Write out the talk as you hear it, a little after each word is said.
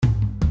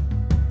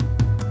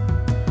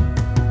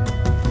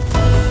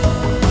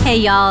Hey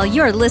y'all,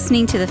 you're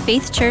listening to the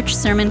Faith Church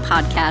Sermon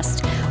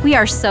Podcast. We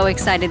are so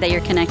excited that you're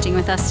connecting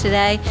with us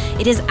today.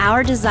 It is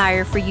our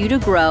desire for you to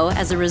grow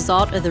as a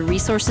result of the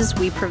resources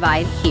we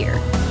provide here.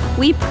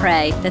 We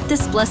pray that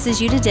this blesses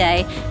you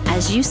today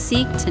as you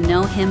seek to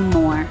know Him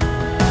more.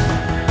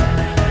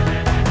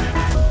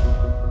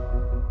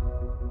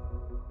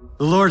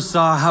 The Lord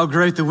saw how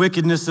great the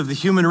wickedness of the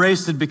human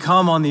race had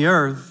become on the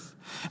earth,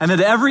 and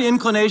that every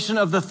inclination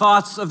of the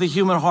thoughts of the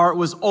human heart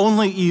was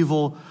only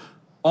evil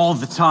all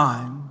the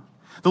time.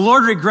 The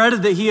Lord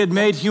regretted that He had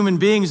made human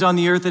beings on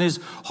the earth, and His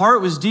heart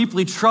was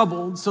deeply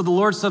troubled. So the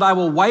Lord said, I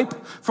will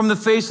wipe from the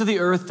face of the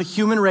earth the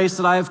human race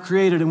that I have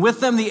created, and with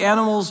them the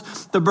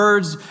animals, the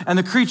birds, and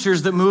the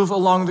creatures that move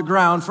along the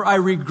ground, for I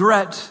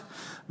regret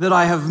that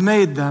I have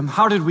made them.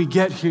 How did we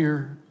get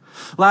here?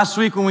 Last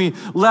week when we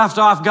left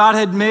off, God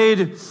had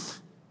made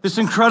this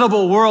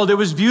incredible world. It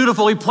was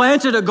beautiful. He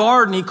planted a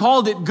garden. He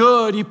called it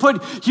good. He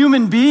put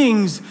human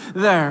beings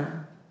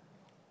there.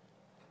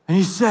 And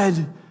He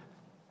said,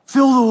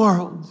 fill the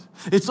world.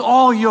 It's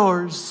all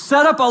yours.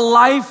 Set up a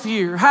life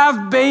here.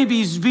 Have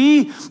babies.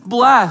 Be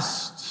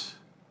blessed.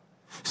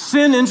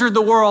 Sin entered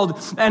the world,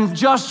 and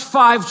just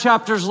 5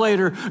 chapters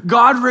later,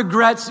 God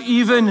regrets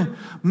even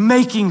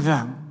making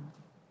them.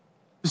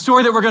 The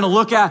story that we're going to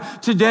look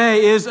at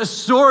today is a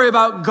story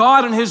about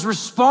God and His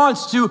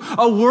response to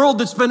a world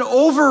that's been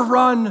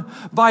overrun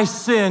by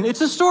sin.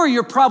 It's a story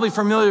you're probably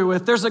familiar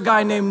with. There's a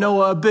guy named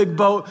Noah, a big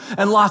boat,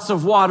 and lots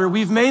of water.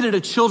 We've made it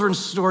a children's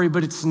story,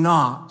 but it's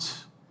not.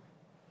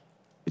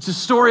 It's a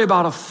story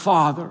about a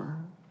father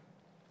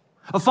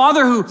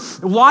who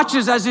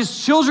watches as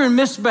his children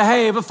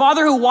misbehave, a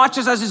father who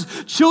watches as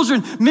his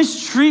children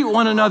mistreat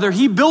one another.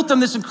 He built them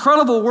this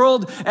incredible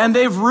world, and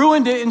they've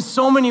ruined it in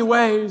so many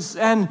ways,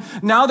 and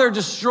now they're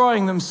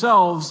destroying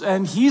themselves,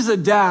 and he's a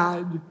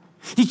dad.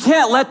 He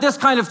can't let this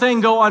kind of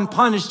thing go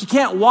unpunished. He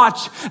can't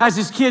watch as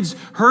his kids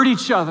hurt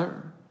each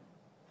other.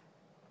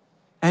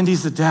 And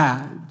he's a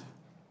dad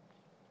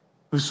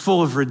who's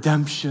full of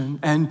redemption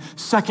and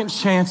second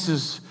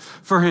chances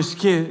for his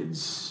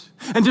kids.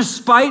 And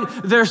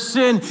despite their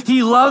sin,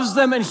 He loves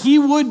them and He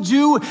would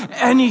do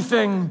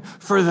anything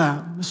for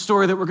them. The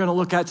story that we're going to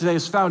look at today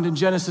is found in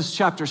Genesis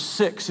chapter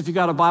 6. If you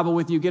got a Bible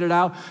with you, get it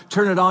out,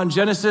 turn it on.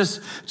 Genesis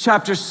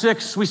chapter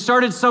 6. We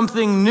started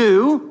something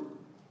new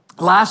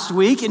last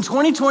week. In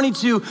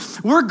 2022,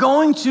 we're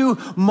going to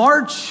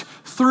march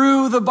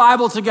through the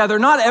Bible together.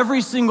 Not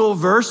every single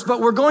verse, but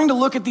we're going to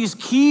look at these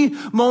key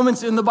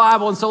moments in the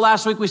Bible. And so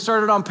last week we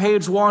started on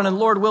page 1, and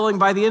Lord willing,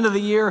 by the end of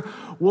the year,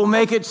 we'll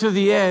make it to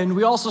the end.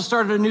 We also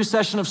started a new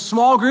session of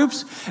small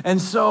groups, and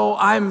so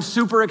I'm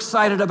super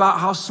excited about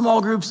how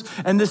small groups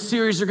and this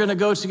series are going to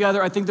go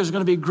together. I think there's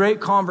going to be great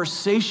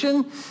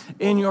conversation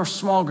in your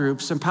small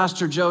groups, and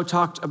Pastor Joe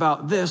talked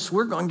about this.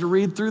 We're going to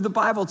read through the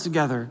Bible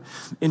together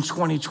in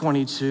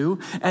 2022,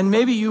 and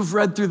maybe you've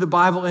read through the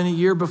Bible in a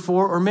year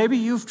before, or maybe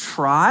you've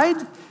tried,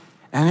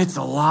 and it's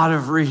a lot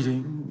of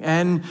reading.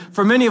 And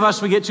for many of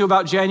us, we get to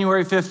about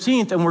January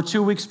 15th, and we're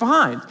 2 weeks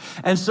behind,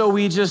 and so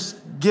we just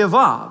give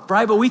up,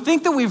 right? But we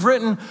think that we've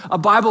written a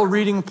Bible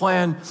reading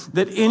plan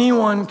that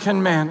anyone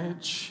can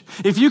manage.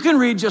 If you can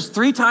read just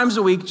 3 times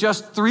a week,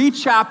 just 3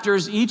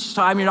 chapters each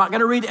time, you're not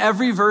going to read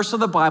every verse of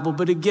the Bible,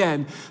 but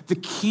again, the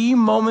key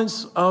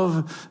moments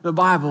of the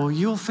Bible,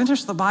 you'll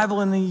finish the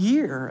Bible in a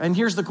year. And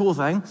here's the cool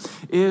thing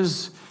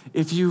is,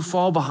 if you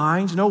fall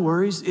behind, no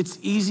worries. It's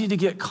easy to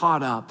get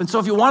caught up. And so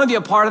if you want to be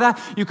a part of that,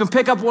 you can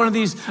pick up one of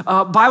these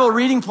Bible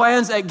reading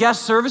plans at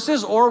guest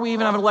services, or we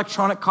even have an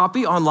electronic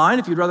copy online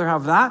if you'd rather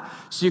have that.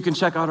 So you can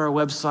check out our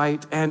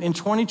website. And in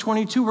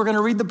 2022, we're going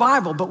to read the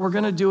Bible, but we're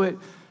going to do it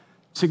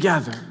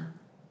together.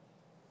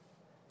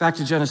 Back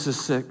to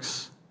Genesis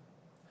 6.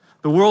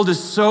 The world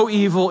is so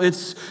evil,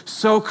 it's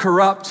so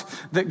corrupt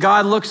that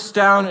God looks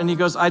down and He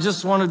goes, I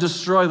just want to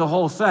destroy the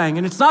whole thing.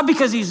 And it's not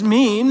because He's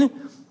mean.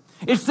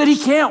 It's that He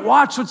can't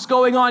watch what's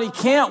going on. He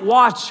can't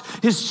watch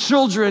His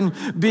children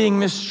being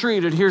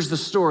mistreated. Here's the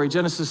story,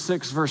 Genesis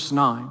 6, verse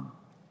 9. It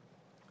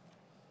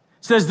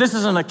says, this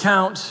is an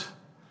account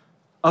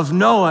of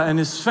Noah and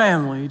his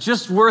family.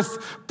 Just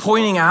worth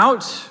pointing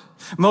out,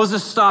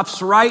 Moses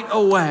stops right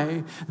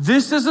away.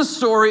 This is a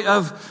story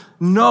of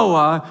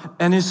Noah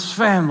and his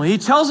family. He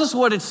tells us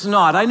what it's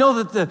not. I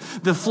know that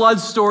the flood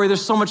story,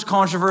 there's so much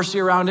controversy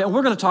around it, and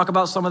we're going to talk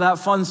about some of that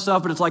fun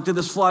stuff, but it's like, did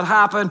this flood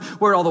happen?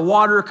 Where did all the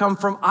water come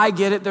from? I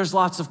get it. There's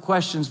lots of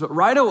questions, but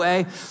right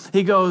away,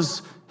 he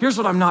goes, here's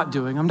what I'm not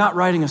doing. I'm not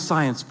writing a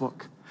science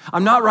book.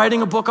 I'm not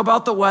writing a book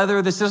about the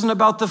weather. This isn't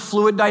about the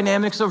fluid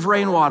dynamics of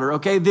rainwater,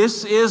 okay?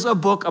 This is a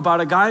book about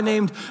a guy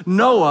named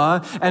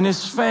Noah and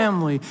his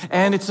family,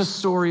 and it's a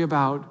story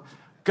about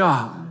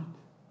God.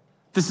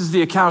 This is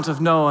the account of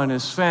Noah and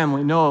his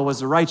family. Noah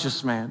was a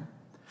righteous man,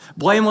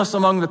 blameless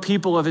among the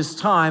people of his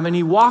time, and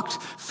he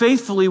walked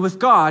faithfully with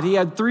God. He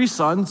had 3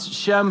 sons,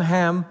 Shem,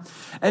 Ham,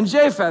 and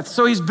Japheth.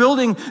 So he's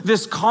building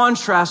this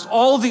contrast.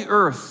 All the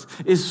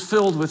earth is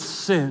filled with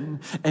sin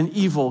and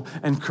evil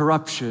and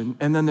corruption.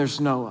 And then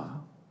there's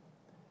Noah.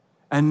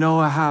 And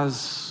Noah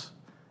has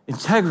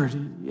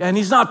integrity. And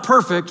he's not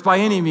perfect by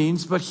any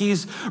means, but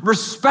he's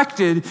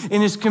respected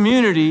in his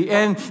community.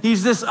 And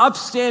he's this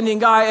upstanding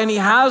guy, and he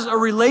has a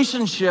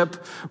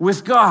relationship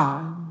with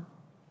God.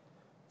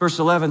 Verse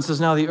 11 says,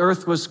 now the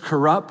earth was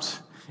corrupt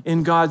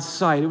in God's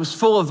sight. It was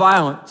full of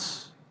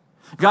violence.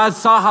 God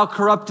saw how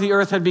corrupt the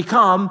earth had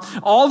become.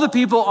 All the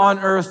people on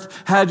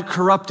earth had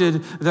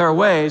corrupted their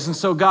ways. And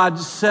so God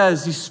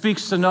says, he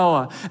speaks to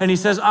Noah, and he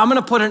says, I'm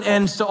going to put an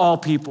end to all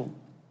people.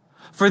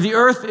 For the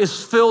earth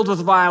is filled with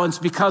violence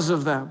because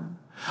of them.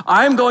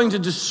 I'm going to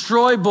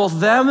destroy both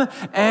them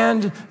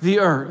and the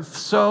earth.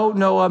 So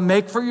Noah,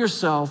 make for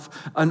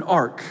yourself an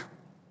ark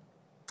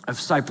of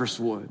cypress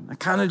wood. I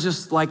kind of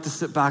just like to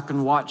sit back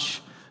and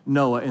watch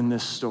Noah in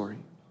this story.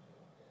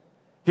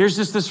 Here's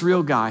just this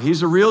real guy.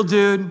 He's a real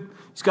dude.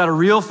 He's got a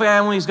real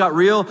family. He's got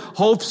real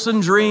hopes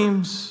and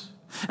dreams.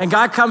 And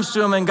God comes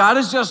to him, and God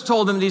has just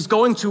told him that he's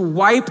going to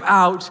wipe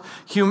out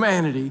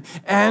humanity.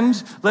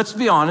 And let's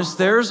be honest,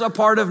 there's a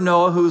part of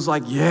Noah who's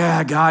like,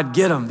 yeah, God,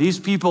 get them. These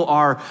people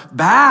are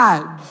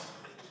bad.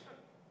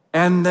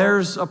 And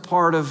there's a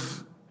part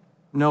of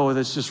Noah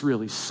that's just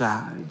really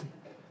sad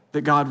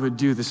that God would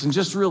do this, and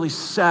just really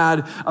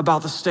sad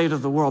about the state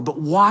of the world.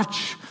 But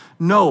watch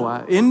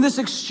Noah. In this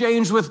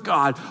exchange with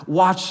God,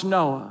 watch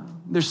Noah.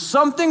 There's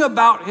something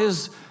about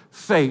his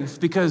faith,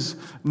 because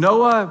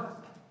Noah,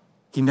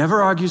 he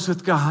never argues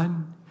with God.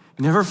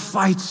 He never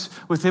fights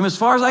with him. As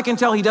far as I can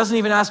tell, he doesn't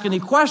even ask any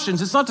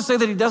questions. It's not to say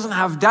that he doesn't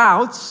have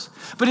doubts,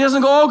 but he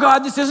doesn't go, oh God,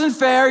 this isn't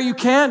fair. You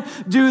can't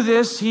do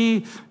this.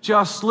 He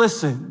just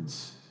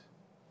listens.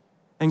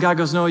 And God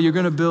goes, Noah, you're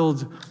going to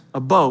build a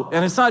boat.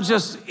 And it's not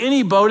just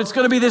any boat. It's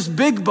going to be this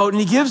big boat.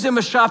 And he gives him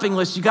a shopping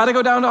list. You got to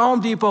go down to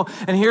Home Depot,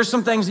 and here's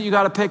some things that you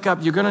got to pick up.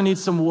 You're going to need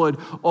some wood.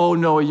 Oh,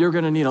 Noah, you're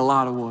going to need a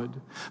lot of wood.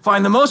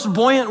 Find the most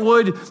buoyant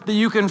wood that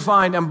you can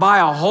find and buy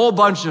a whole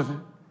bunch of it.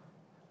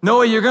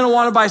 Noah, you're going to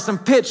want to buy some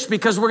pitch,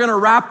 because we're going to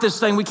wrap this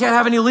thing. We can't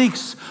have any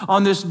leaks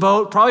on this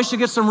boat. Probably should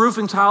get some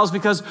roofing tiles,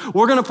 because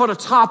we're going to put a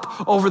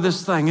top over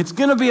this thing. It's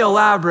going to be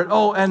elaborate.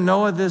 Oh, and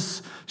Noah,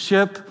 this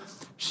ship,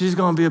 she's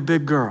going to be a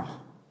big girl.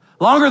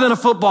 Longer than a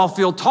football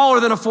field,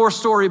 taller than a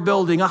 4-story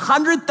building,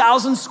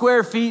 100,000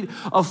 square feet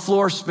of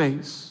floor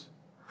space.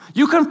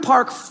 You can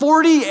park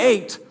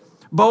 48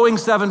 Boeing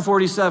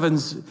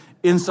 747s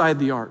inside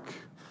the ark.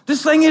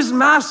 This thing is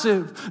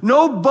massive.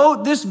 No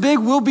boat this big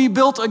will be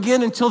built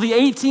again until the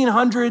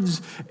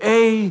 1800s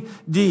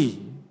AD.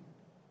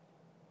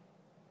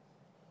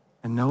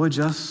 And Noah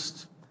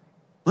just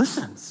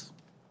listens.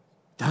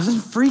 Doesn't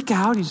freak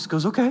out. He just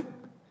goes, okay,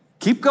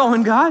 keep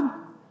going, God.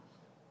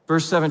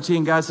 Verse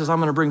 17, God says, I'm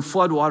going to bring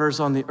floodwaters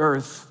on the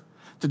earth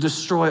to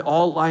destroy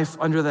all life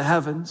under the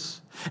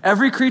heavens.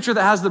 Every creature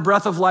that has the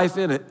breath of life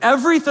in it,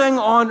 everything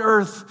on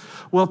earth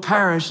will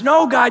perish.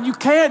 No, God, you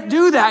can't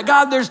do that.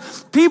 God,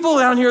 there's people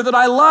down here that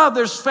I love.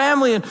 There's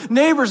family and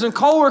neighbors and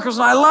coworkers,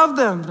 and I love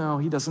them. No,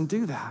 he doesn't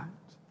do that.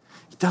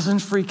 He doesn't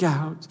freak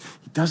out.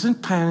 He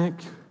doesn't panic.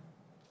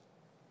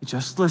 He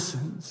just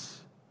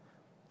listens.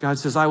 God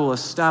says, I will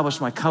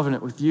establish my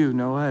covenant with you,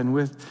 Noah,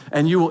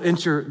 and you will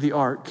enter the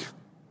ark.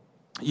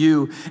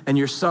 You and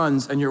your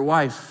sons and your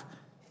wife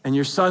and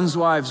your sons'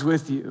 wives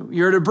with you.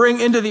 You're to bring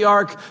into the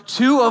ark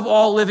 2 of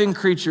all living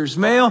creatures,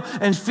 male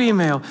and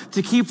female,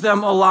 to keep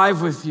them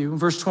alive with you.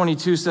 Verse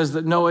 22 says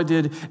that Noah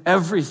did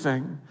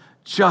everything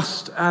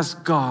just as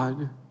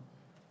God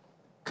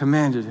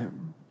commanded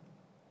him.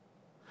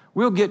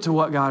 We'll get to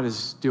what God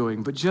is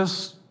doing, but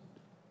just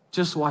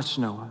watch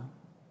Noah.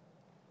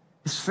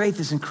 His faith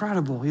is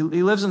incredible.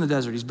 He lives in the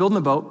desert. He's building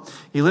a boat.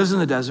 He lives in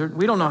the desert.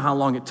 We don't know how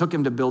long it took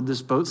him to build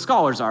this boat.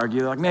 Scholars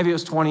argue, like maybe it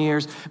was 20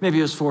 years, maybe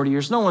it was 40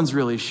 years. No one's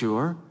really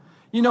sure.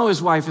 You know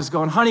his wife is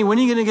going, honey, when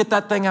are you going to get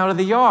that thing out of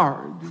the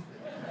yard?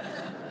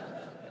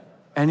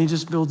 And he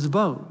just builds a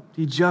boat.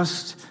 He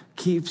just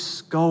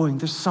keeps going.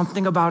 There's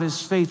something about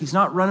his faith. He's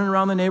not running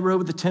around the neighborhood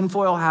with the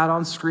tinfoil hat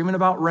on, screaming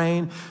about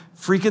rain,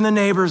 freaking the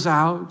neighbors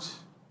out.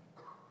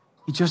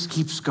 He just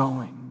keeps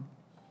going.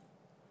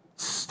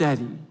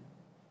 Steady.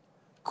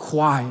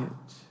 Quiet,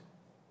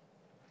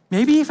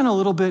 maybe even a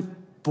little bit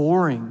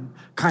boring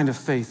kind of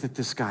faith that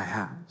this guy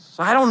has.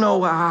 I don't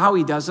know how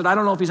he does it. I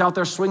don't know if he's out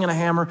there swinging a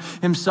hammer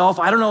himself.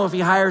 I don't know if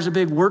he hires a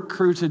big work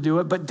crew to do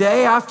it, but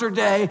day after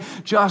day,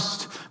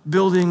 just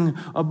building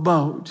a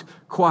boat,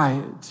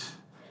 quiet,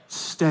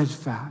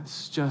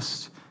 steadfast,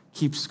 just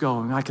keeps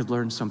going. I could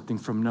learn something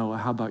from Noah.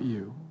 How about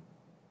you?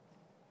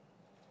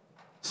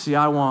 See,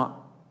 I want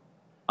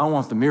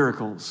the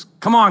miracles.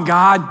 Come on,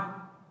 God.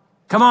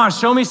 Come on,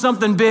 show me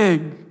something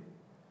big.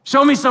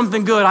 Show me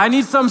something good. I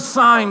need some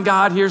sign,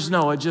 God. Here's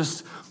Noah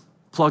just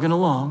plugging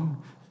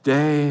along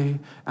day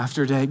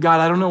after day. God,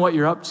 I don't know what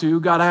you're up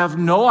to. God, I have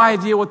no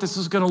idea what this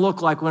is going to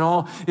look like when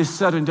all is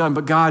said and done.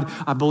 But God,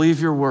 I believe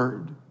your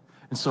word.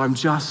 And so I'm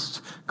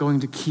just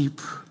going to keep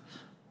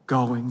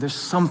going. There's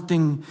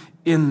something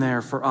in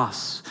there for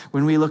us.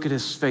 When we look at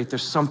his faith,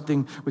 there's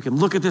something, we can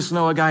look at this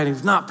Noah guy and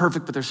he's not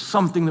perfect, but there's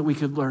something that we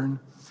could learn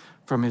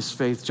from his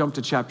faith. Jump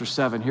to chapter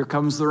 7. Here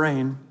comes the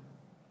rain.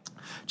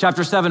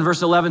 Chapter 7,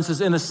 verse 11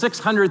 says, in the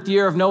 600th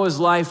year of Noah's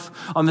life,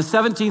 on the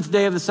 17th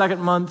day of the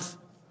second month,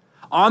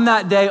 On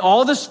that day,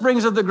 all the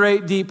springs of the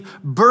great deep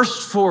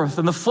burst forth,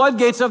 and the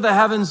floodgates of the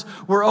heavens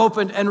were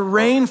opened, and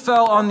rain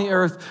fell on the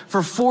earth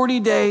for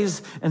 40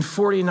 days and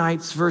 40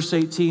 nights. Verse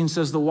 18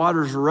 says, the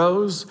waters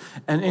rose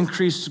and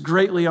increased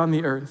greatly on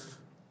the earth.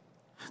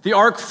 The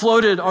ark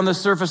floated on the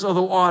surface of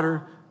the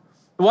water.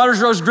 The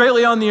waters rose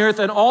greatly on the earth,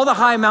 and all the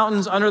high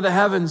mountains under the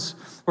heavens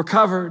were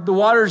covered. The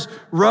waters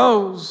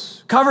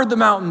rose, covered the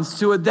mountains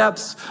to a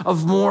depth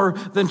of more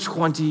than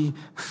 20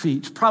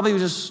 feet. Probably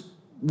just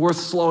worth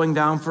slowing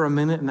down for a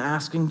minute and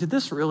asking, did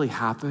this really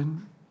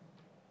happen?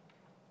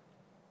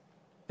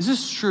 Is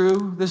this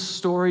true, this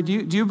story? Do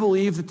you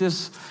believe that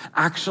this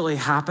actually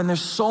happened? There's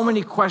so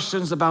many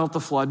questions about the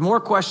flood, more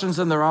questions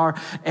than there are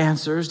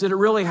answers. Did it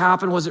really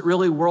happen? Was it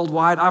really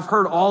worldwide? I've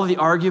heard all of the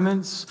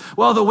arguments.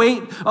 Well, the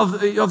weight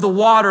of the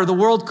water,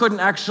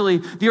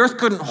 the earth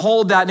couldn't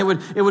hold that, and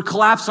it would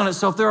collapse on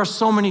itself. There are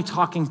so many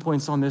talking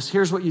points on this.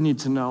 Here's what you need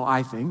to know,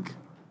 I think.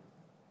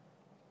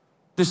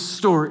 This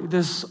story,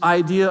 this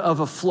idea of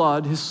a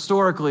flood,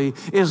 historically,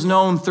 is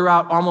known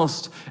throughout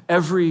almost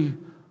every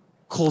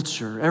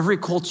culture. Every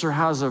culture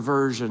has a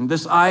version.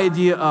 This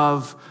idea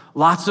of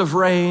lots of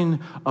rain,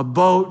 a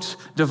boat,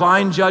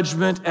 divine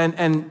judgment,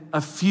 and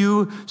a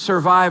few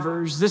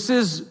survivors. This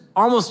is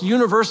almost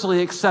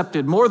universally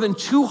accepted. More than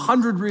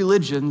 200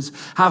 religions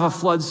have a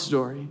flood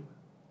story.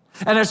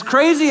 And as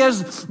crazy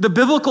as the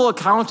biblical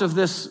account of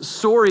this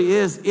story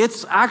is,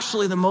 it's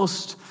actually the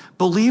most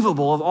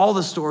believable of all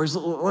the stories.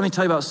 Let me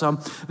tell you about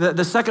some.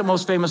 The second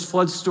most famous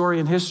flood story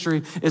in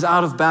history is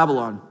out of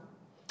Babylon.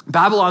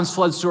 Babylon's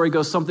flood story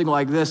goes something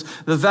like this.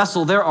 The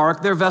vessel, their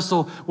ark, their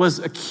vessel was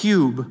a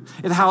cube.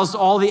 It housed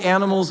all the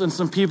animals and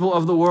some people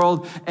of the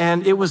world,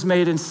 and it was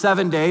made in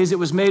 7 days. It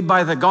was made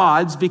by the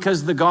gods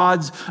because the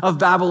gods of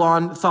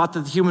Babylon thought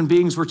that the human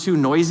beings were too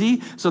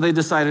noisy, so they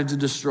decided to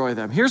destroy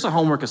them. Here's a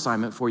homework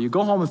assignment for you.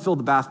 Go home and fill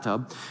the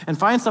bathtub and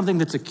find something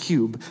that's a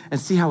cube and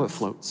see how it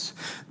floats.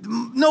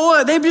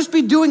 Noah, the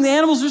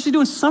animals would just be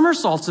doing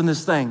somersaults in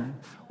this thing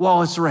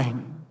while it's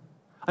raining.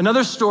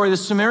 Another story, the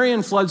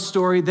Sumerian flood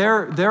story,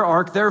 their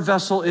ark, their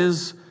vessel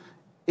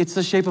it's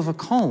the shape of a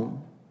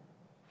cone.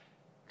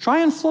 Try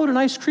and float an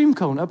ice cream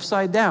cone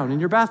upside down in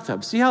your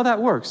bathtub. See how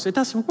that works. It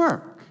doesn't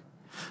work.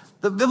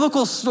 The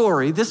biblical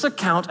story, this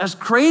account, as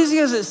crazy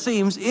as it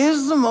seems,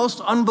 is the most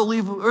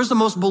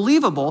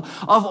believable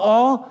of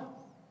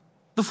all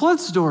the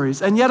flood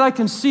stories. And yet I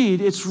concede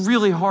it's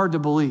really hard to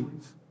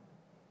believe.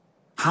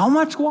 How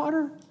much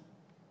water?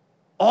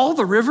 All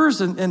the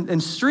rivers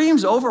and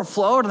streams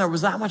overflowed and there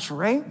was that much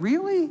rain?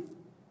 Really?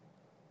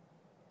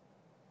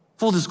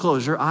 Full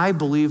disclosure, I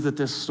believe that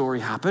this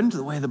story happened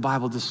the way the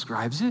Bible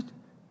describes it.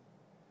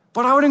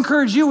 But I would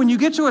encourage you, when you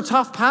get to a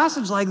tough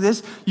passage like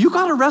this, you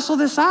got to wrestle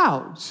this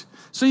out.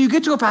 So you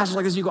get to a passage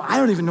like this, you go, I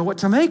don't even know what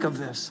to make of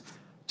this.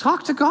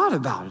 Talk to God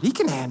about it. He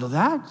can handle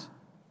that.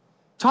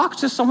 Talk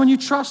to someone you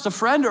trust, a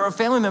friend or a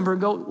family member,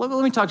 and go, let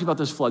me talk to you about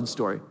this flood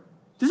story.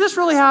 Did this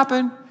really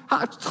happen?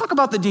 Talk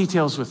about the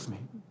details with me.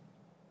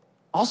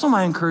 Also,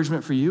 my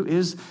encouragement for you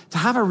is to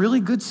have a really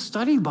good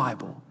study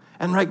Bible.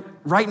 And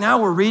right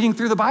now, we're reading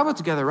through the Bible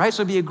together, right?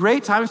 So it'd be a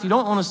great time, if you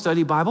don't own a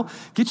study Bible,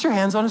 get your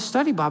hands on a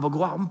study Bible.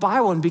 Go out and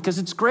buy one, because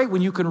it's great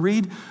when you can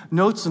read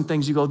notes and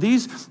things. You go,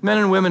 these men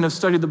and women have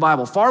studied the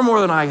Bible far more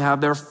than I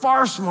have. They're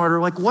far smarter.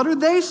 What are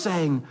they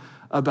saying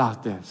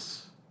about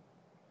this?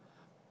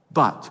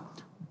 But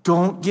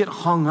don't get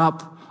hung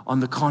up on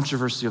the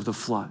controversy of the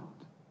flood.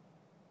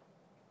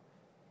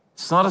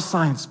 It's not a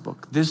science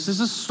book. This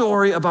is a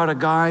story about a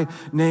guy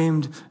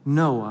named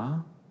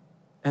Noah,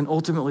 and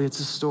ultimately it's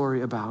a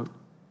story about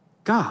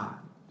God.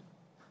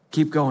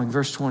 Keep going,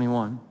 verse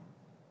 21.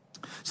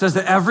 It says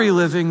that every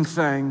living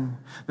thing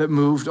that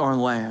moved on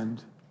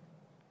land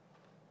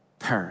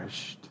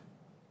perished.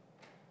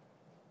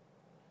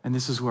 And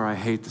this is where I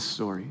hate the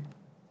story.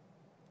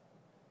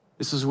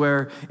 This is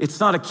where it's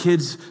not a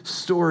kid's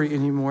story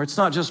anymore. It's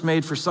not just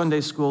made for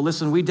Sunday school.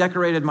 Listen, we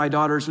decorated my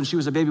daughter's, when she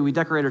was a baby, we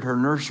decorated her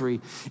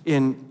nursery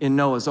in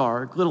Noah's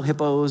Ark. Little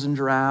hippos and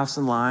giraffes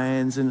and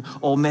lions and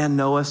old man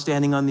Noah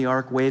standing on the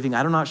ark waving.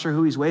 I'm not sure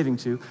who he's waving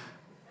to.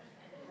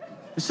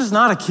 This is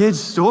not a kid's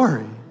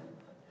story.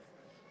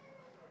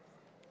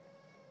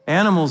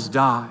 Animals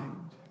died.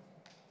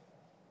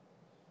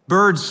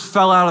 Birds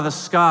fell out of the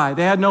sky.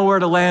 They had nowhere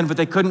to land, but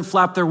they couldn't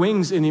flap their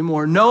wings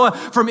anymore. Noah,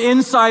 from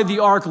inside the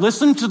ark,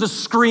 listened to the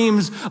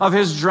screams of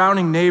his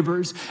drowning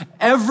neighbors.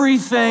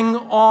 Everything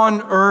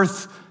on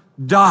earth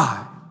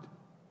died.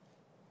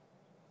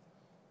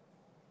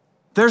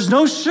 There's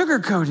no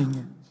sugarcoating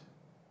it.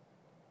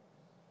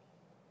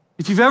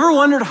 If you've ever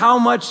wondered how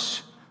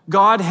much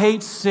God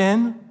hates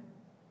sin,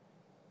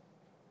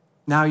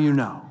 now you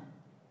know.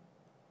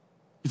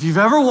 If you've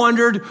ever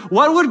wondered,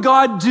 what would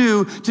God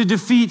do to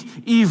defeat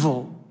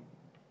evil?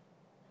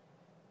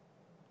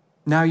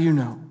 Now you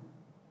know.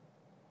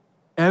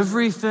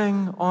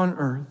 Everything on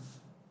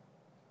earth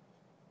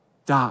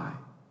died.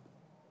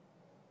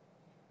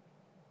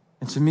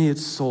 And to me,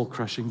 it's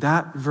soul-crushing.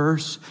 That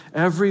verse,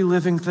 every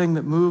living thing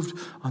that moved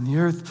on the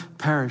earth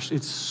perished.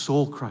 It's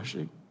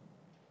soul-crushing.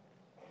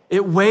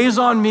 It weighs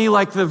on me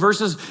like the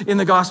verses in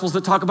the Gospels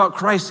that talk about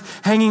Christ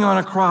hanging on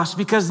a cross,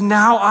 because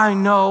now I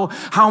know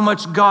how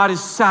much God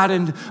is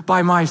saddened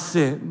by my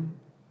sin.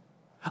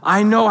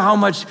 I know how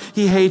much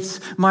he hates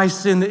my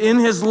sin. In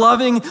his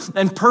loving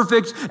and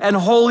perfect and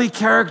holy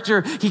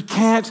character, he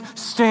can't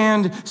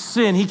stand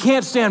sin. He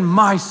can't stand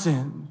my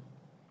sin.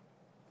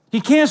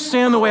 He can't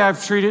stand the way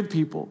I've treated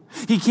people.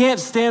 He can't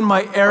stand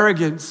my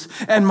arrogance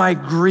and my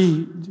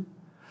greed.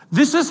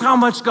 This is how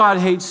much God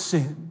hates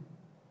sin.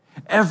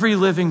 Every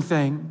living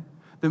thing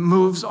that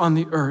moves on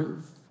the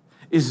earth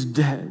is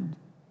dead.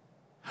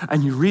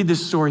 And you read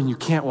this story and you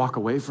can't walk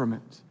away from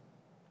it.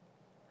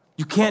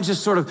 You can't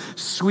just sort of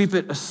sweep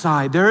it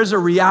aside. There is a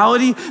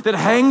reality that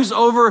hangs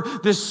over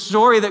this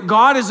story, that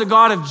God is a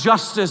God of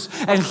justice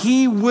and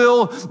he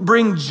will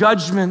bring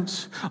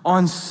judgment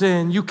on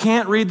sin. You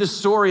can't read the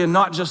story and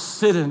not just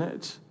sit in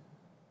it.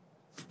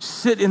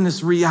 Sit in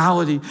this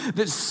reality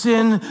that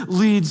sin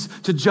leads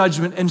to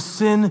judgment and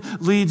sin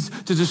leads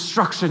to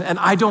destruction, and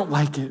I don't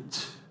like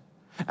it.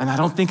 And I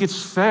don't think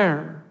it's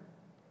fair.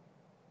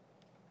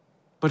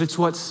 But it's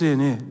what sin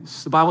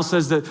is. The Bible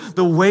says that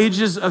the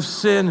wages of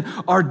sin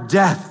are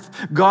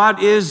death.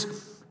 God is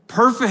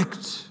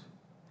perfect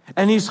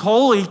and he's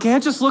holy. He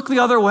can't just look the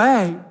other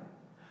way.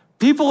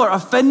 People are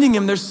offending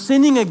him. They're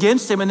sinning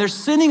against him and they're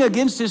sinning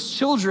against his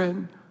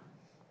children.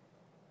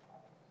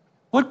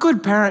 What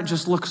good parent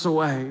just looks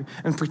away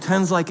and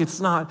pretends like it's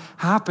not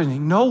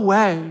happening? No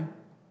way.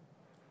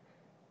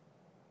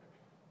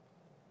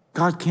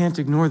 God can't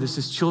ignore this.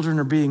 His children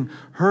are being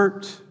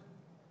hurt.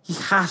 He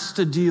has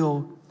to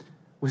deal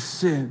with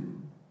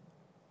sin.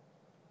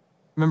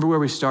 Remember where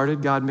we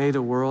started? God made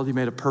a world. He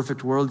made a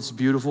perfect world. It's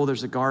beautiful.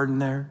 There's a garden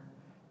there.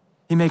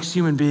 He makes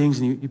human beings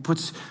and he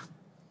puts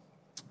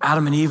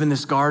Adam and Eve in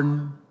this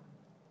garden.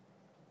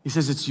 He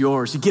says it's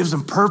yours. He gives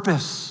them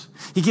purpose.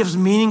 He gives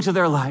meaning to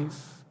their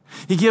life.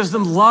 He gives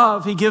them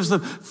love. He gives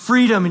them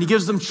freedom and he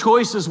gives them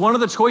choices. One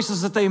of the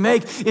choices that they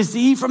make is to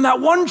eat from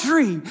that one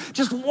tree.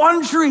 Just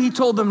one tree he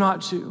told them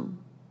not to.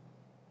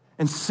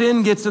 And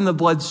sin gets in the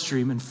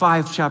bloodstream, and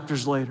 5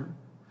 chapters later,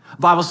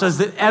 the Bible says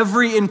that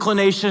every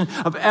inclination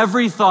of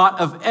every thought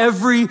of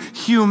every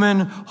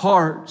human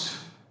heart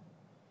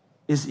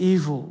is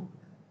evil.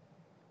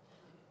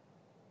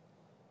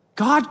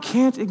 God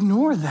can't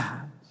ignore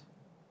that.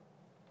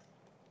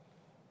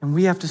 And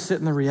we have to sit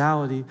in the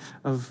reality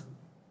of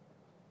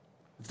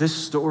this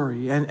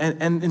story and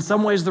in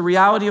some ways the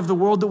reality of the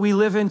world that we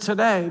live in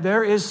today.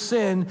 There is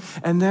sin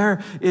and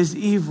there is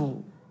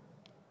evil.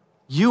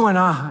 You and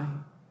I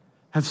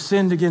have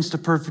sinned against a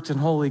perfect and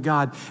holy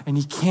God, and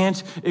he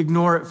can't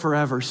ignore it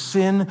forever.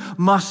 Sin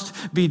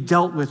must be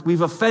dealt with.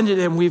 We've offended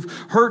him. We've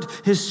hurt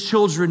his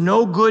children.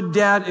 No good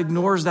dad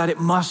ignores that. It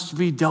must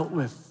be dealt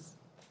with.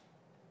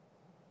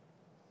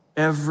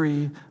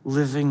 Every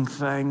living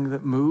thing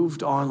that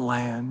moved on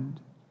land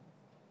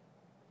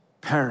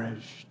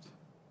perished.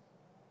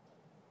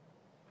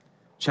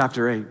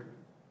 Chapter 8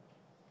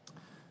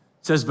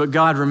 says, "But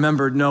God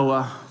remembered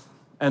Noah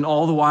and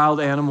all the wild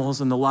animals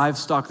and the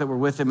livestock that were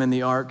with him in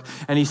the ark.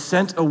 And he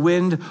sent a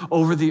wind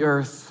over the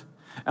earth,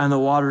 and the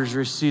waters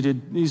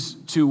receded." These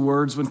 2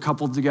 words, when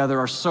coupled together,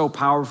 are so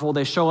powerful.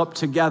 They show up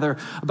together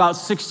about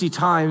 60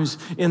 times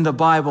in the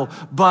Bible.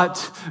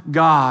 But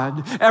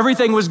God.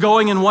 Everything was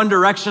going in one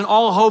direction.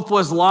 All hope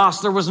was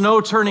lost. There was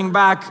no turning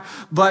back,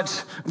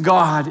 but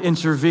God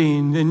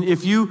intervened. And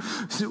if you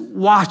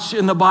watch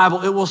in the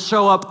Bible, it will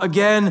show up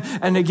again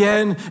and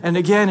again and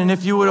again. And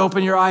if you would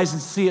open your eyes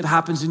and see, it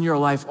happens in your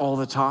life all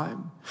the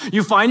time.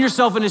 You find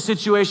yourself in a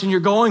situation,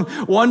 you're going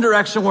one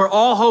direction where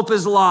all hope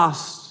is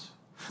lost.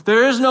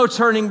 There is no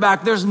turning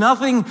back. There's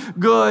nothing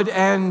good,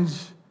 and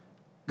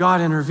God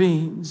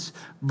intervenes.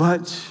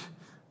 But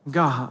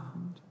God.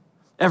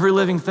 Every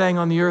living thing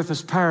on the earth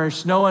has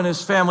perished. Noah and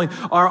his family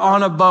are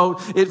on a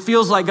boat. It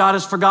feels like God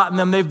has forgotten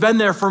them. They've been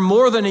there for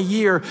more than a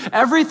year.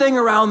 Everything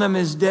around them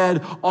is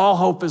dead. All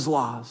hope is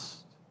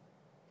lost.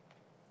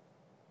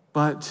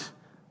 But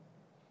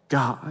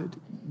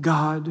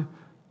God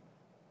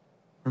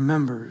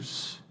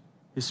remembers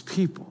his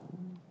people.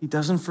 He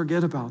doesn't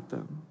forget about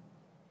them.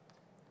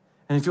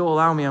 And if you'll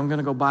allow me, I'm going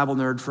to go Bible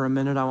nerd for a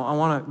minute. I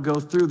want to go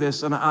through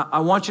this, and I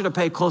want you to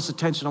pay close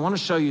attention. I want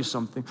to show you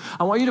something.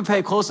 I want you to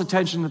pay close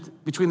attention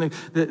between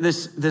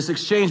this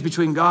exchange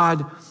between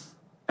God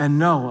and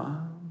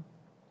Noah.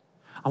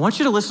 I want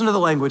you to listen to the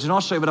language, and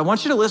I'll show you, but I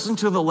want you to listen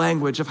to the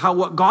language of how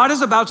what God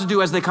is about to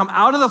do as they come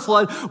out of the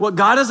flood, what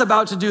God is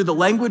about to do. The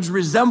language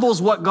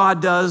resembles what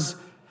God does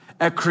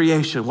at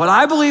creation. What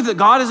I believe that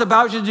God is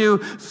about to do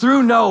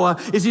through Noah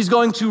is he's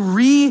going to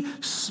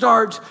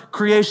restart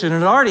creation.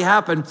 And it already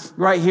happened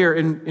right here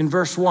in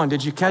verse 1.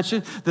 Did you catch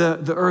it?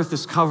 The earth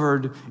is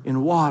covered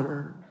in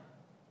water.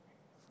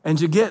 And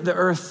to get the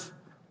earth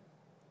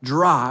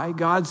dry,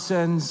 God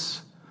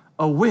sends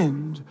a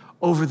wind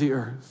over the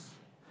earth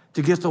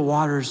to get the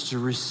waters to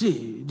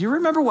recede. Do you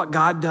remember what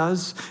God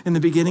does in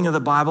the beginning of the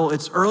Bible?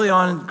 It's early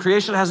on.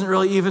 Creation hasn't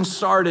really even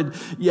started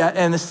yet.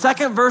 And the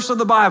second verse of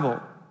the Bible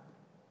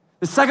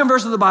The second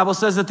verse of the Bible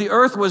says that the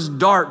earth was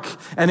dark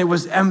and it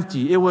was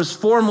empty. It was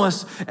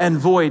formless and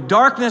void.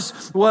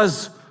 Darkness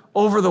was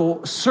over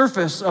the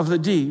surface of the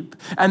deep,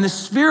 and the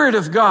Spirit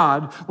of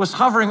God was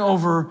hovering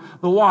over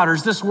the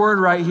waters. This word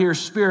right here,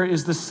 Spirit,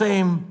 is the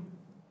same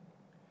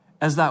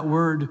as that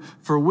word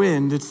for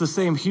wind. It's the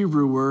same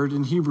Hebrew word.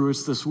 In Hebrew,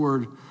 it's this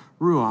word,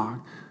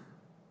 ruach.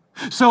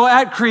 So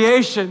at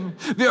creation,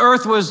 the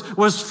earth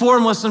was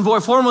formless and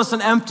void, formless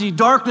and empty,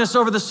 darkness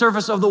over the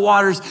surface of the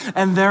waters,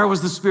 and there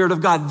was the Spirit of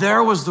God.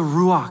 There was the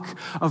ruach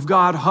of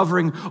God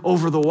hovering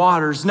over the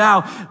waters.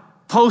 Now,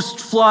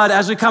 post-flood,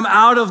 as we come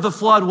out of the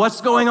flood,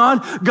 what's going on?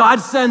 God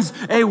sends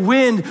a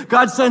wind,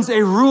 God sends a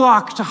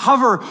ruach to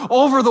hover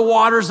over the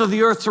waters of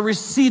the earth, to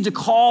recede, to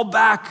call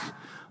back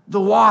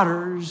the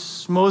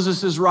waters.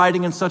 Moses is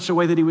writing in such a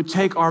way that he would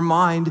take our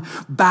mind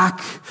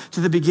back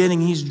to the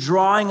beginning. He's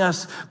drawing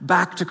us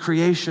back to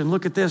creation.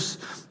 Look at this,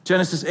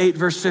 Genesis 8,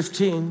 verse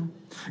 15.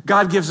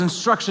 God gives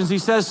instructions. He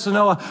says to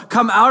Noah,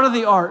 come out of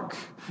the ark,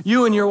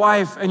 you and your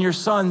wife and your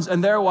sons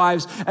and their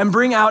wives, and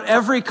bring out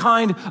every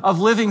kind of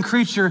living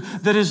creature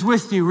that is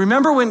with you.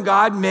 Remember when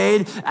God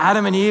made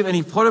Adam and Eve and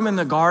he put them in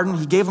the garden?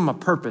 He gave them a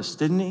purpose,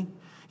 didn't he?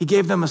 He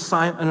gave them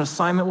an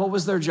assignment. What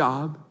was their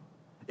job?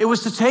 It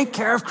was to take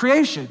care of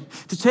creation,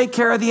 to take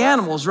care of the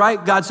animals,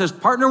 right? God says,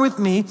 partner with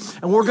me,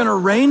 and we're going to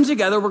reign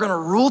together. We're going to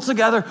rule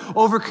together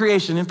over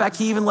creation. In fact,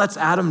 he even lets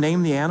Adam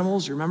name the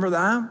animals. You remember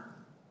that?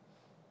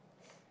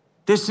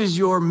 This is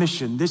your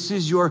mission. This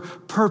is your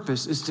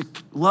purpose, is to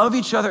love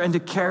each other and to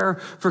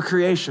care for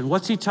creation.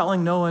 What's he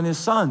telling Noah and his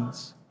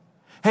sons?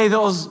 Hey,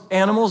 those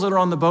animals that are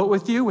on the boat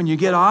with you, when you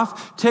get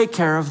off, take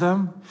care of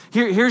them.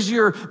 Here's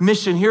your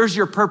mission. Here's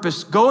your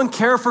purpose. Go and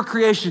care for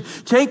creation.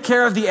 Take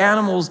care of the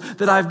animals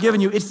that I've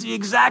given you. It's the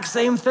exact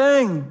same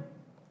thing.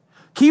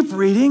 Keep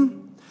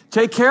reading.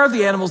 Take care of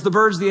the animals, the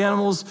birds, the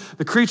animals,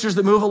 the creatures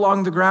that move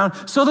along the ground,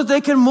 so that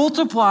they can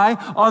multiply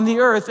on the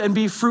earth and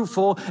be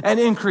fruitful and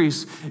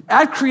increase.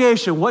 At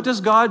creation, what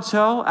does God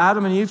tell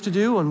Adam and Eve to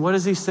do? And what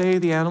does he say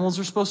the animals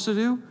are supposed to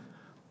do?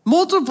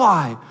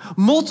 Multiply.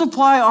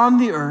 Multiply on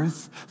the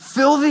earth.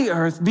 Fill the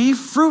earth. Be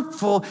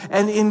fruitful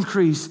and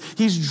increase.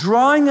 He's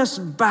drawing us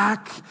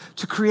back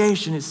to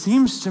creation. It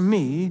seems to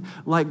me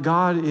like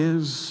God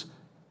is,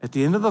 at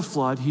the end of the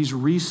flood, he's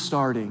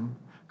restarting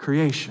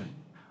creation.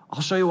 I'll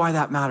show you why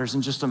that matters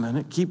in just a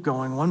minute. Keep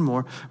going, one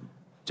more.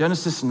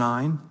 Genesis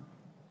 9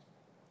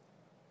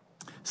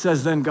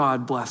 says, then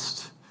God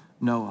blessed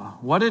Noah.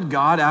 What did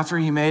God, after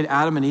he made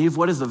Adam and Eve,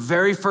 what is the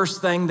very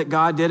first thing that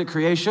God did at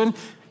creation?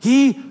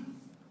 He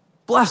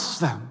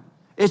blessed them.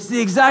 It's the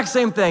exact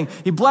same thing.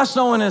 He blessed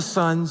Noah and his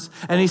sons,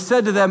 and he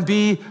said to them,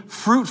 be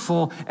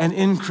fruitful and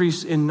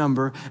increase in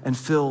number and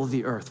fill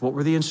the earth. What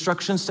were the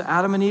instructions to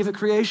Adam and Eve at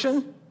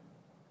creation?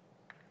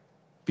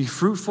 Be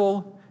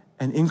fruitful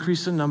and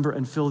increase in number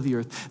and fill the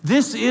earth.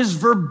 This is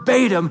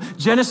verbatim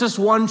Genesis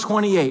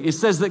 1:28. It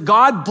says that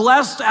God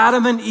blessed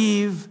Adam and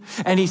Eve,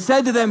 and he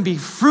said to them, be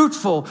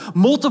fruitful,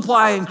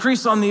 multiply,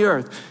 increase on the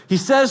earth. He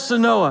says to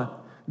Noah,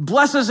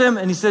 blesses him,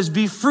 and he says,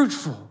 be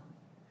fruitful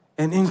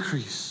and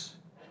increase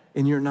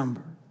in your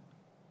number.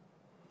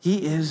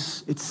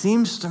 It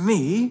seems to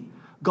me,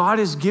 God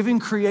is giving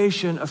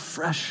creation a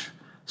fresh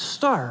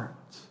start.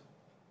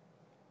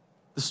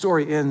 The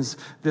story ends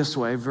this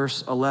way,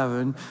 verse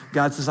 11.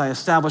 God says, I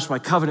establish my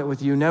covenant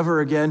with you. Never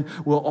again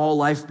will all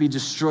life be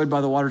destroyed by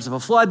the waters of a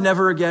flood.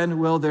 Never again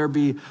will there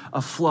be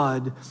a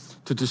flood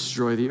to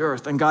destroy the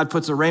earth. And God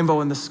puts a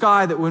rainbow in the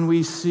sky, that when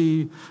we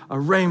see a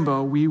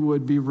rainbow, we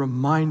would be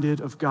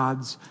reminded of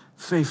God's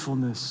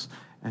faithfulness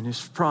and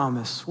his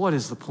promise. What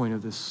is the point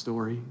of this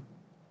story?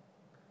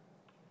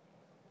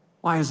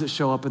 Why does it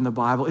show up in the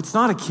Bible? It's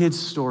not a kid's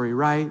story,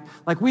 right?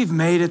 Like, we've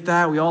made it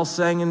that. We all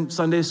sang in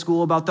Sunday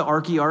school about the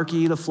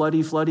arky, the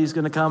floody is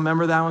gonna come.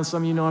 Remember that one?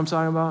 Some of you know what I'm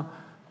talking about.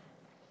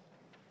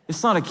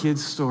 It's not a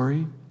kid's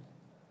story.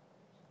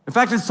 In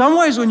fact, in some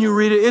ways when you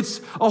read it,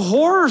 it's a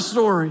horror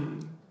story.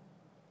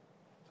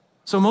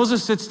 So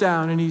Moses sits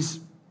down and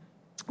he's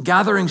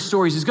gathering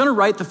stories. He's gonna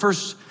write the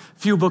first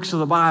few books of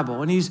the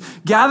Bible. And he's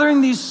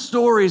gathering these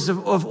stories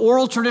of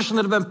oral tradition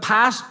that have been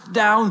passed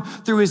down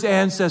through his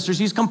ancestors.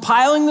 He's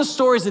compiling the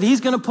stories that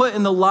he's going to put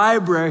in the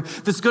library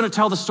that's going to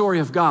tell the story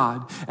of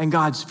God and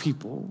God's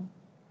people.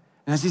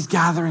 And as he's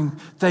gathering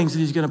things that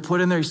he's going to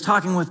put in there, he's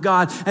talking with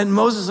God, and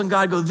Moses and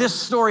God go, this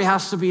story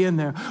has to be in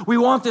there. We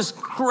want this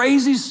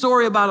crazy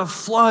story about a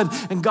flood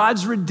and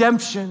God's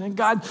redemption and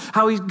God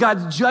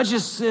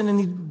judges sin and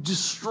he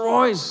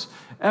destroys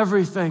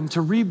everything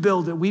to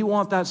rebuild it. We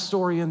want that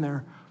story in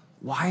there.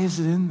 Why is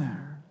it in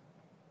there?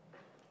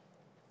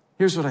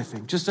 Here's what I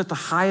think. Just at the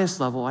highest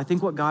level, I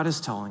think what God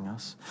is telling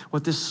us,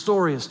 what this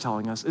story is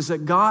telling us, is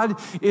that God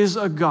is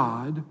a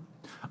God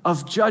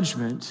of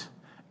judgment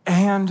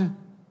and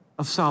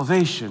of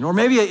salvation. Or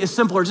maybe a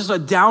simpler, just a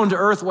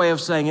down-to-earth way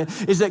of saying it,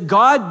 is that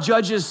God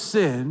judges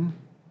sin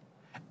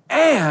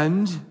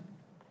and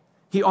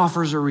he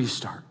offers a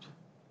restart.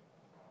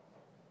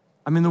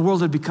 I mean, the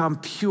world had become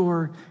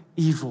pure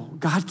evil.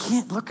 God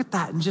can't look at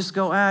that and just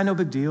go, no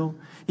big deal.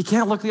 He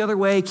can't look the other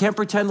way. He can't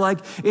pretend like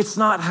it's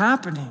not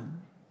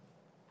happening.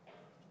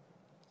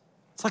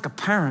 It's like a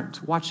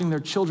parent watching their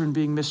children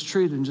being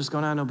mistreated and just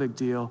going, no big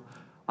deal.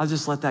 I'll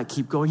just let that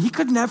keep going. He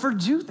could never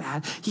do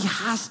that. He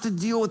has to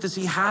deal with this.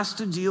 He has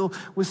to deal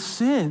with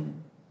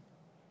sin.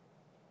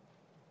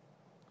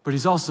 But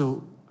he's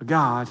also a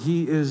God.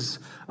 He is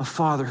a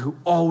Father who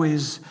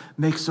always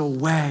makes a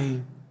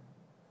way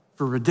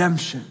for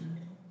redemption.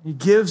 He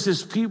gives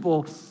his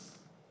people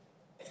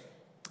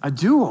a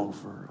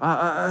do-over,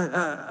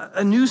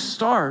 a new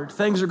start.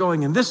 Things are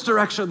going in this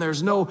direction.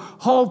 There's no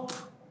hope.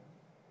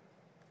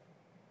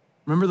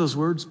 Remember those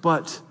words?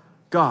 But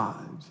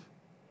God.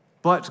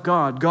 But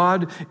God.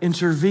 God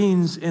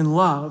intervenes in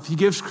love. He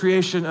gives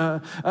creation,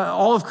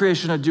 all of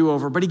creation a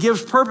do-over, but he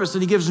gives purpose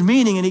and he gives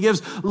meaning and he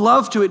gives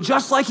love to it,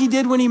 just like he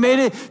did when he made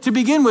it to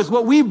begin with.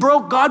 What we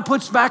broke, God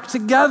puts back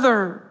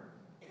together.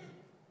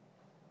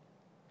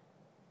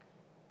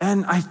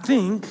 And I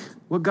think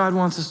what God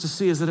wants us to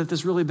see is that at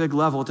this really big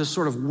level, at this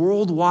sort of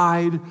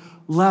worldwide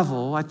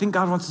level, I think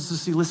God wants us to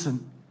see,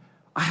 listen,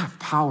 I have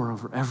power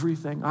over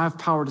everything. I have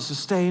power to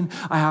sustain.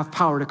 I have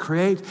power to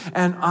create,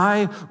 and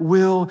I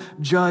will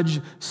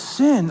judge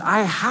sin.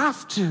 I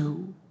have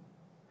to.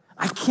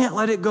 I can't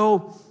let it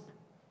go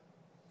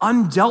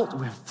undealt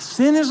with.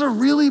 Sin is a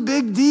really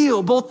big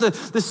deal. Both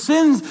the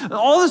sins,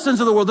 all the sins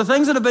of the world, the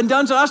things that have been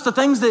done to us, the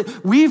things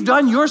that we've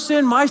done, your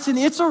sin, my sin,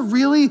 it's a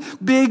really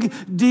big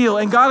deal.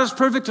 And God is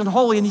perfect and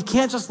holy, and he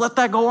can't just let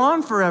that go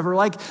on forever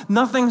like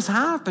nothing's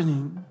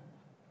happening.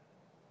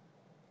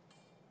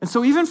 And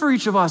so even for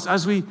each of us,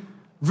 as we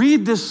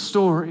read this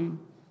story,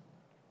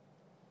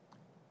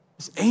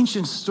 this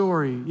ancient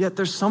story, yet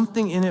there's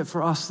something in it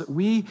for us that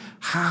we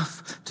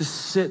have to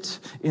sit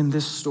in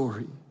this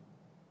story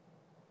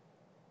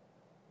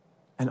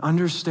and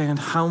understand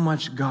how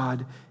much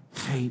God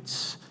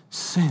hates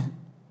sin.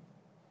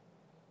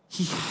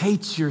 He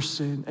hates your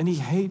sin, and he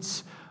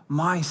hates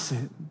my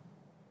sin.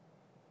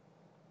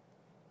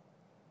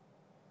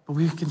 But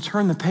we can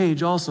turn the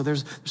page also.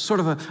 There's sort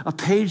of a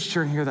page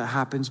turn here that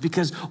happens,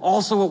 because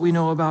also what we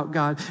know about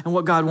God and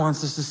what God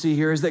wants us to see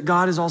here is that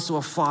God is also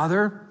a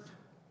father.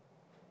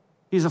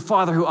 He's a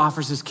father who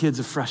offers his kids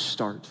a fresh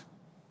start,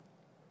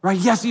 right?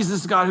 Yes, he's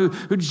this God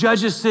who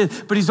judges sin,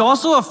 but he's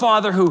also a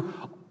father who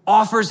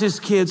offers his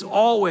kids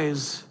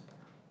always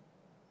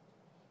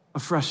a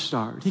fresh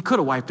start. He could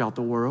have wiped out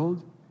the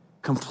world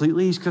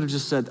completely. He could have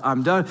just said,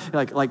 I'm done.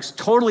 Like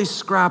totally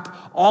scrap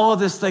all of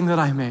this thing that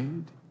I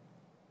made.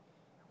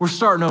 We're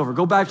starting over.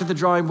 Go back to the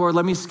drawing board.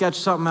 Let me sketch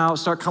something out,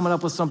 start coming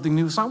up with something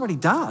new. It's not what he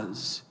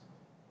does.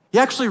 He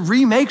actually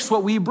remakes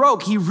what we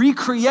broke. He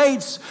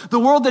recreates the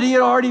world that he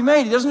had already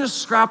made. He doesn't just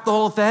scrap the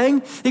whole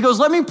thing. He goes,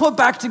 let me put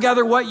back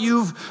together what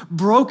you've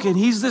broken.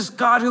 He's this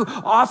God who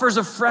offers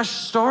a fresh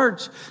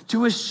start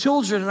to his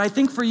children. And I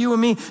think for you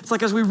and me, it's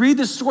like as we read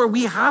this story,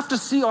 we have to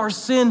see our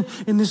sin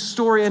in this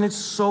story, and it's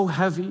so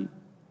heavy.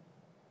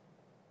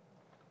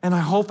 And I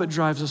hope it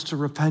drives us to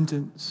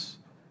repentance.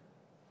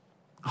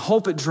 I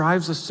hope it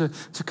drives us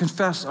to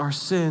confess our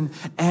sin,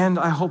 and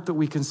I hope that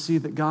we can see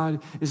that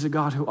God is a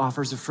God who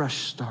offers a fresh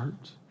start.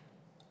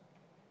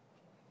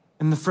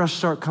 And the fresh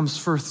start comes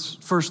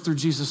first through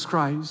Jesus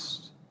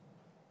Christ,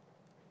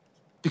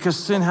 because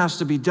sin has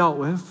to be dealt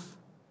with.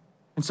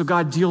 And so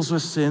God deals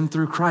with sin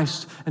through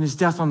Christ and his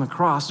death on the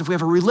cross. If we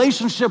have a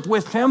relationship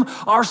with him,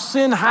 our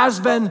sin has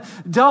been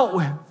dealt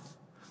with.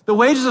 The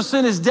wages of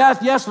sin is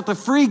death, yes, but the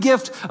free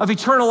gift of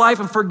eternal life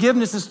and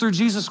forgiveness is through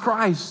Jesus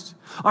Christ.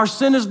 Our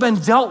sin has been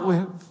dealt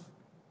with.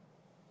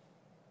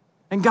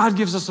 And God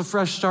gives us a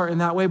fresh start in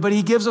that way, but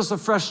he gives us a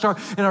fresh start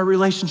in our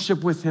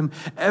relationship with him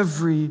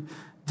every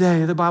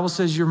day. The Bible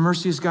says your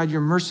mercies, God, your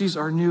mercies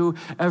are new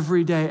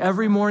every day.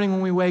 Every morning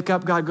when we wake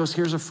up, God goes,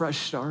 here's a fresh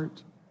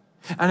start.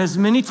 And as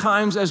many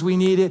times as we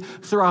need it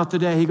throughout the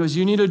day, he goes,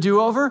 you need a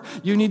do-over?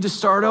 You need to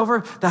start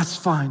over? That's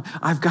fine.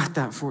 I've got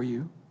that for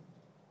you.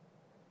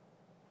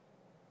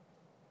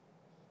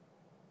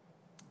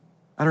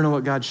 I don't know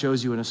what God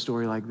shows you in a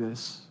story like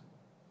this.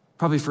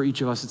 Probably for each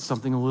of us, it's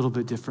something a little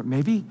bit different.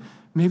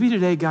 Maybe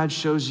today God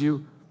shows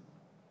you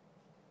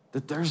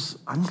that there's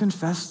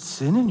unconfessed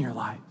sin in your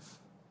life.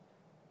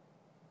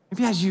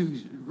 Maybe as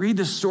you read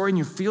this story and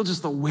you feel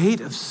just the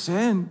weight of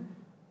sin,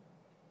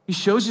 he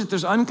shows you that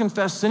there's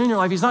unconfessed sin in your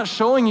life. He's not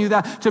showing you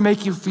that to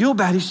make you feel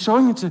bad. He's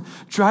showing it to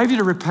drive you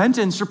to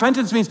repentance.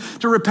 Repentance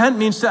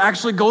means to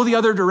actually go the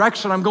other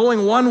direction. I'm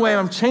going one way,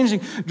 I'm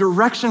changing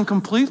direction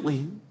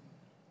completely.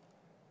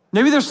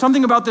 Maybe there's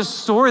something about this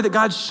story that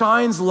God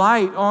shines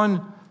light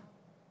on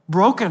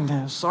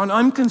brokenness, on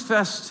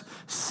unconfessed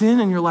sin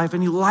in your life,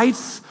 and he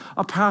lights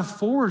a path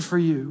forward for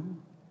you.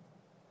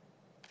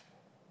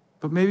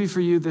 But maybe for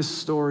you, this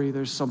story,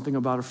 there's something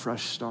about a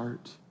fresh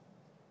start.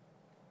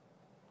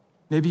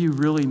 Maybe you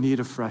really need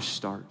a fresh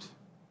start.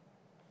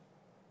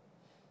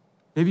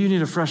 Maybe you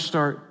need a fresh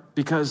start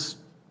because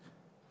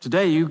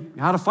today you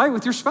had a fight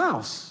with your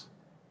spouse,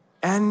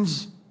 and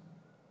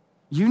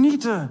you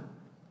need to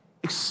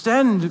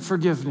extend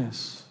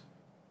forgiveness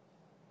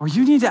Or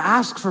you need to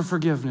ask for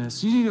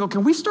forgiveness. You need to go,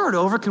 can we start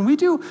over? Can we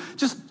do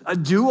just a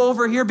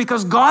do-over here?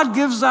 Because God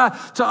gives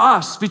that to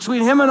us.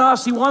 Between him and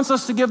us, he wants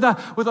us to give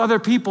that with other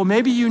people.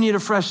 Maybe you need a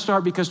fresh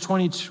start because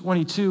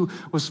 2022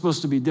 was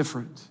supposed to be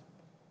different.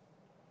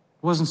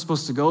 It wasn't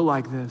supposed to go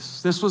like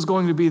this. This was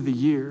going to be the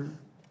year.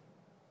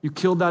 You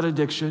killed that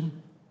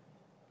addiction.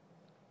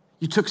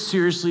 You took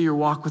seriously your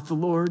walk with the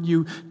Lord.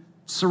 You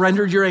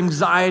surrendered your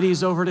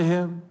anxieties over to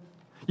him.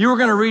 You were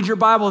going to read your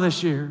Bible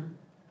this year.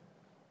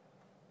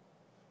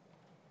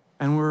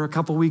 And we're a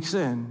couple weeks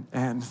in,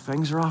 and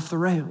things are off the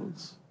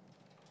rails.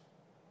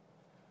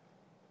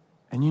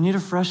 And you need a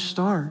fresh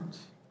start.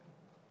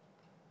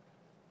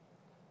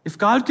 If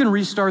God can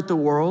restart the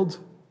world,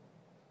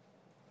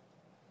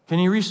 can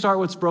he restart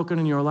what's broken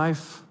in your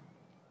life?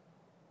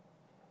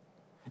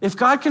 If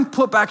God can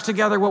put back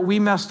together what we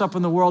messed up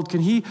in the world,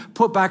 can he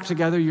put back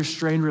together your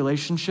strained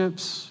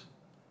relationships?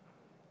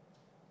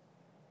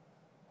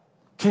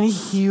 Can he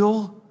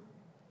heal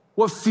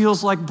what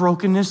feels like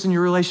brokenness in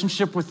your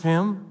relationship with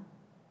him?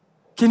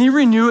 Can he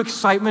renew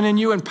excitement in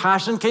you and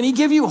passion? Can he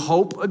give you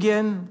hope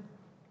again?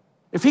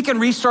 If he can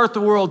restart the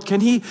world, can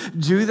he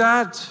do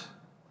that?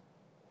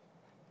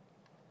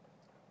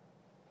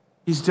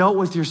 He's dealt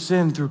with your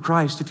sin through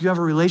Christ. If you have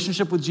a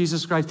relationship with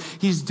Jesus Christ,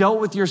 he's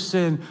dealt with your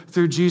sin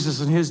through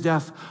Jesus and his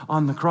death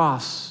on the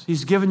cross.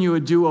 He's given you a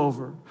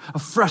do-over, a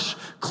fresh,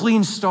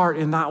 clean start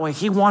in that way.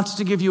 He wants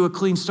to give you a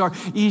clean start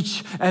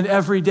each and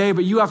every day,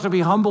 but you have to be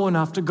humble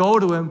enough to go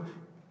to him.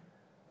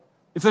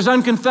 If there's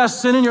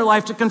unconfessed sin in your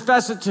life, to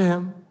confess it to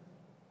him.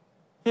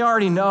 He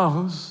already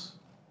knows.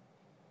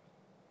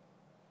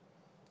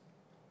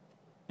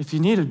 If you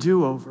need a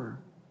do-over,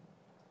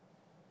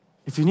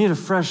 if you need a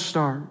fresh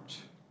start,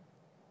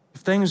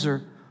 if things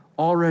are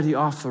already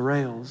off the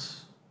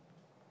rails,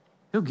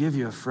 he'll give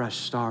you a fresh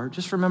start.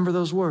 Just remember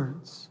those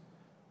words.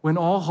 When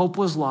all hope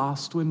was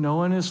lost, when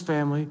Noah and his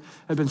family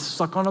had been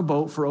stuck on a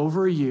boat for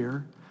over a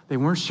year, they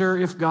weren't sure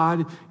if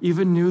God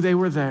even knew they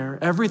were there.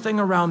 Everything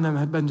around them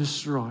had been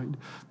destroyed.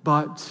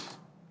 But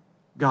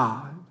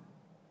God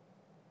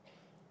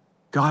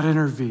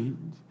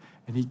intervened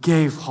and he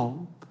gave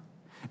hope.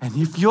 And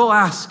if you'll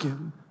ask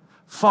him,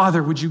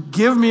 Father, would you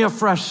give me a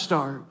fresh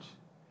start?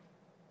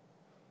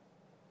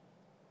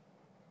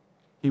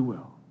 He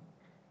will.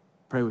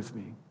 Pray with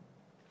me.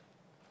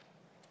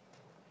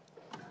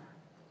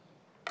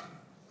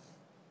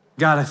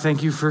 God, I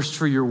thank you first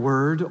for your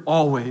word,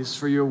 always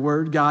for your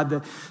word, God,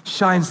 that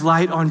shines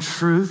light on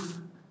truth,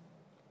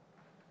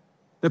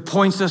 that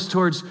points us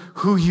towards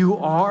who you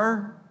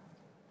are,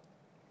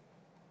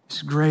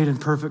 this great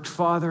and perfect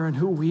Father, and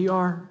who we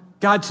are.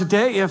 God,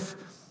 today, if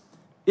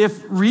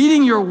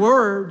reading your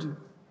word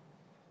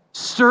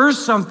stirs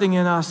something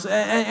in us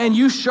and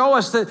you show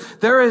us that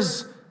there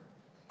is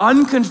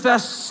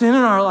unconfessed sin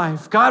in our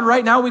life, God,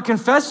 right now we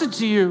confess it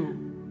to you.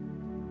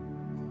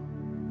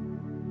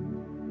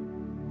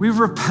 We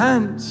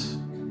repent.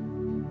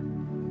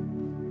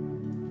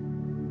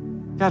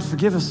 God,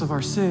 forgive us of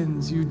our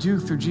sins. You do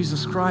through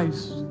Jesus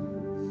Christ.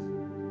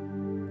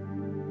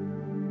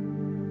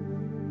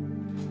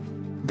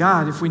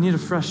 God, if we need a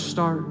fresh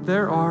start,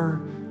 there are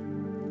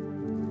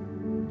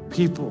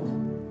people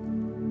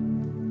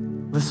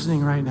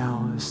listening right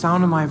now, the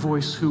sound of my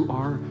voice, who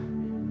are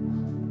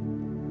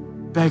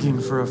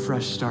begging for a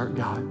fresh start,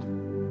 God,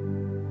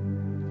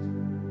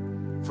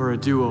 for a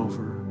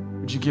do-over.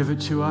 Would you give it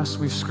to us?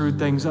 We've screwed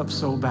things up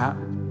so bad.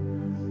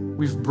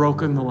 We've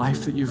broken the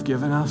life that you've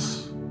given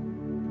us.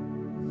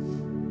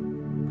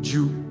 Would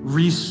you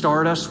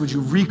restart us? Would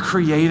you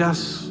recreate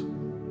us?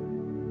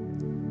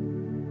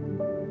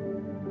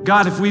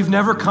 God, if we've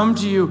never come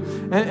to you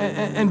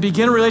and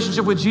begin a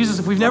relationship with Jesus,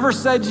 if we've never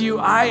said to you,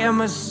 I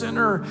am a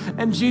sinner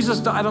and Jesus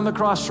died on the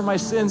cross for my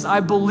sins, I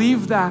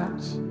believe that.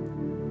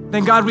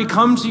 Then God, we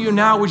come to you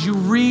now. Would you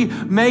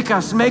make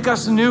us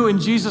new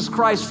in Jesus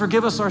Christ?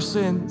 Forgive us our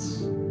sins.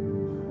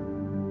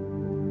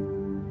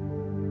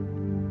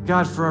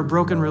 God, for our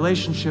broken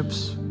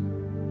relationships,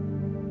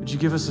 would you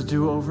give us a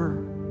do-over?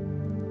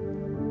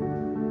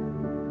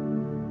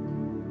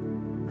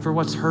 For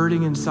what's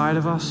hurting inside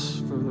of us,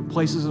 for the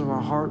places of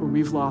our heart where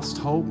we've lost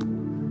hope,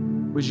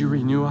 would you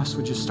renew us?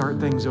 Would you start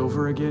things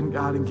over again,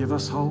 God, and give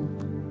us hope?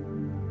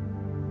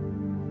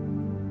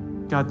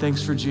 God,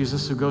 thanks for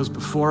Jesus who goes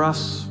before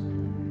us.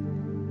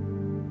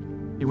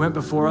 He went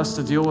before us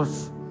to deal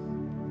with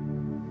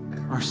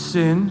our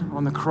sin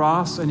on the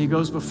cross, and he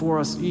goes before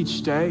us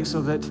each day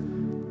so that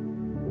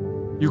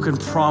you can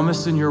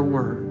promise in your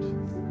word,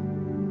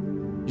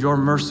 your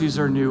mercies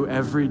are new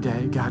every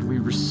day. God, we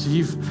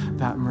receive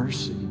that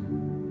mercy.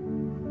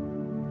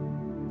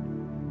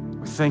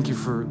 We thank you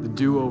for the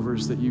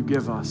do-overs that you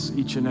give us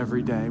each and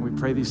every day. And we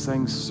pray these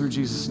things through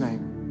Jesus'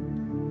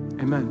 name.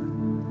 Amen.